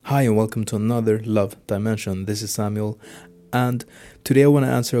Hi and welcome to another Love Dimension. This is Samuel, and today I want to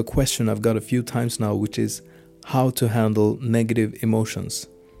answer a question I've got a few times now, which is how to handle negative emotions,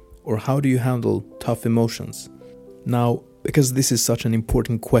 or how do you handle tough emotions? Now, because this is such an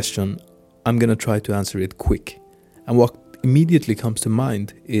important question, I'm going to try to answer it quick. And what immediately comes to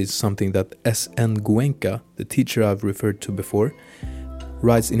mind is something that S.N. Goenka, the teacher I've referred to before,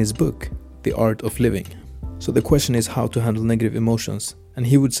 writes in his book, The Art of Living. So the question is how to handle negative emotions. And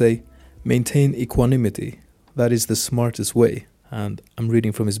he would say, maintain equanimity. That is the smartest way. And I'm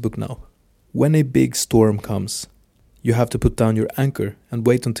reading from his book now. When a big storm comes, you have to put down your anchor and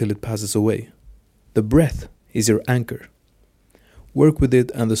wait until it passes away. The breath is your anchor. Work with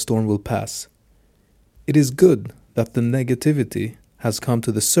it and the storm will pass. It is good that the negativity has come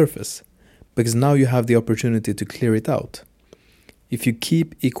to the surface, because now you have the opportunity to clear it out. If you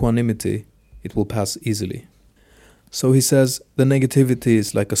keep equanimity, it will pass easily. So he says the negativity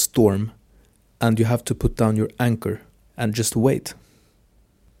is like a storm and you have to put down your anchor and just wait.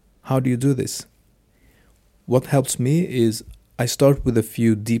 How do you do this? What helps me is I start with a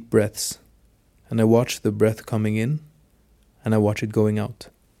few deep breaths and I watch the breath coming in and I watch it going out.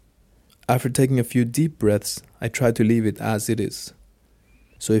 After taking a few deep breaths, I try to leave it as it is.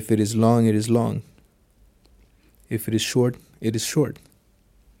 So if it is long, it is long. If it is short, it is short.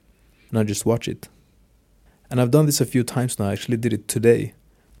 And I just watch it. And I've done this a few times now. I actually did it today.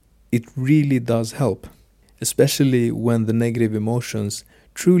 It really does help, especially when the negative emotions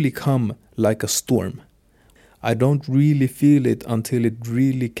truly come like a storm. I don't really feel it until it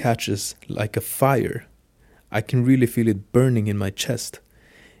really catches like a fire. I can really feel it burning in my chest.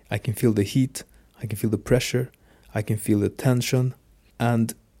 I can feel the heat, I can feel the pressure, I can feel the tension.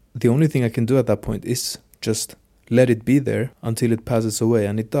 And the only thing I can do at that point is just let it be there until it passes away.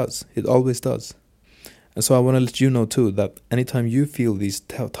 And it does. It always does. And so I want to let you know too that anytime you feel these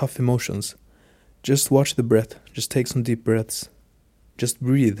tough emotions, just watch the breath, just take some deep breaths, just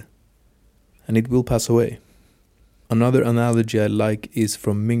breathe, and it will pass away. Another analogy I like is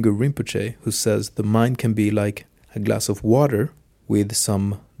from Mingyur Rinpoche, who says the mind can be like a glass of water with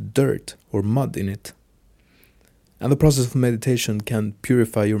some dirt or mud in it. And the process of meditation can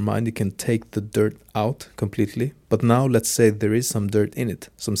purify your mind, it can take the dirt out completely, but now let's say there is some dirt in it,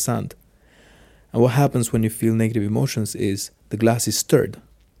 some sand. And what happens when you feel negative emotions is the glass is stirred.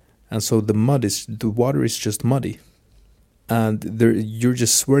 And so the water is just muddy. And you're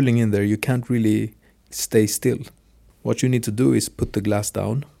just swirling in there. You can't really stay still. What you need to do is put the glass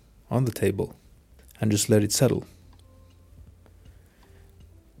down on the table and just let it settle.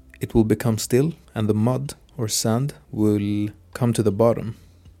 It will become still and the mud or sand will come to the bottom.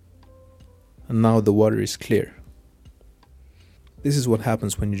 And now the water is clear. This is what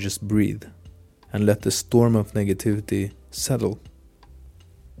happens when you just breathe and let the storm of negativity settle.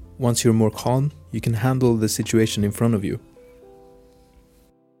 Once you're more calm, you can handle the situation in front of you.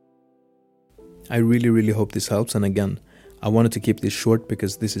 I really hope this helps, and again, I wanted to keep this short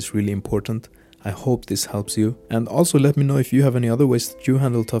because this is really important. I hope this helps you, and also let me know if you have any other ways that you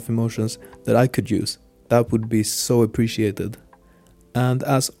handle tough emotions that I could use. That would be so appreciated. And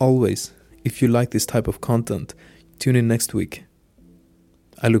as always, if you like this type of content, tune in next week.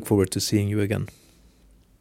 I look forward to seeing you again.